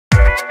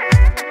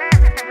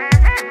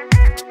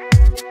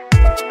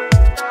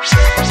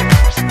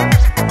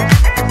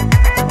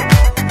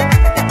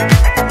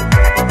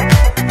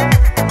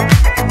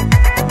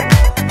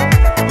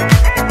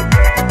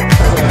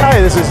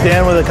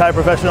the Akai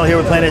Professional here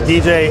with Planet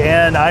DJ,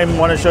 and I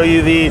want to show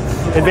you the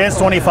Advanced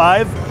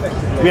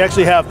 25. We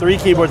actually have 3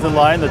 keyboards in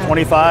line, the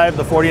 25,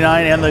 the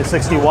 49, and the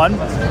 61.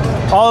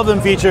 All of them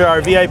feature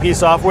our VIP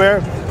software.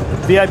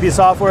 VIP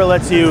software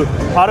lets you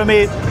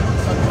automate,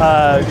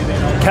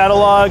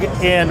 catalog,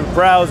 and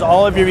browse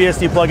all of your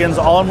VST plugins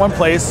all in one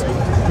place.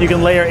 You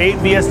can layer 8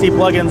 VST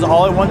plugins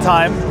all at one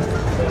time,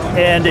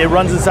 and it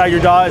runs inside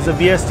your DAW as a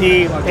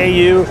VST,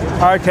 AU,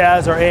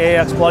 RTAS, or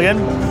AAX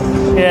plugin.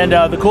 And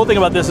the cool thing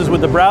about this is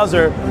with the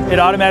browser, it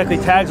automatically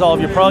tags all of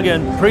your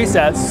plugin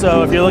presets.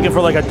 So if you're looking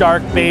for like a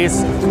dark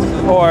bass,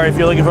 or if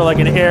you're looking for like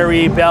an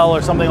airy bell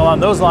or something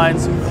along those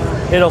lines,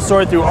 it'll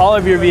sort through all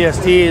of your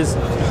VSTs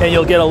and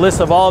you'll get a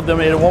list of all of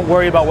them. It won't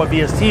worry about what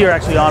VST you're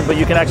actually on, but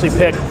you can actually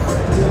pick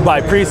by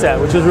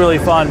preset, which is really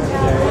fun.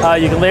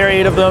 You can layer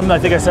 8 of them, I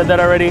think I said that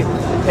already.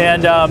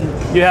 And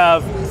you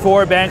have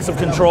 4 banks of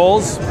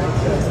controls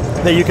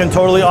that you can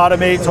totally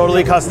automate,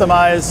 totally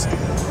customize.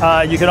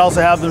 You can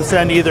also have them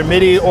send either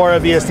MIDI or a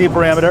VST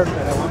parameter.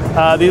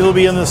 These will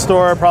be in the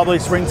store probably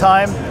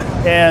springtime,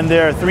 and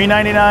they're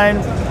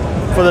 $399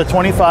 for the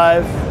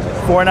 25,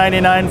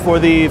 $499 for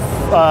the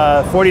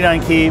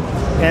 49 key,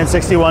 and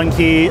 61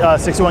 key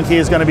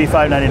is going to be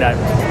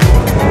 $599.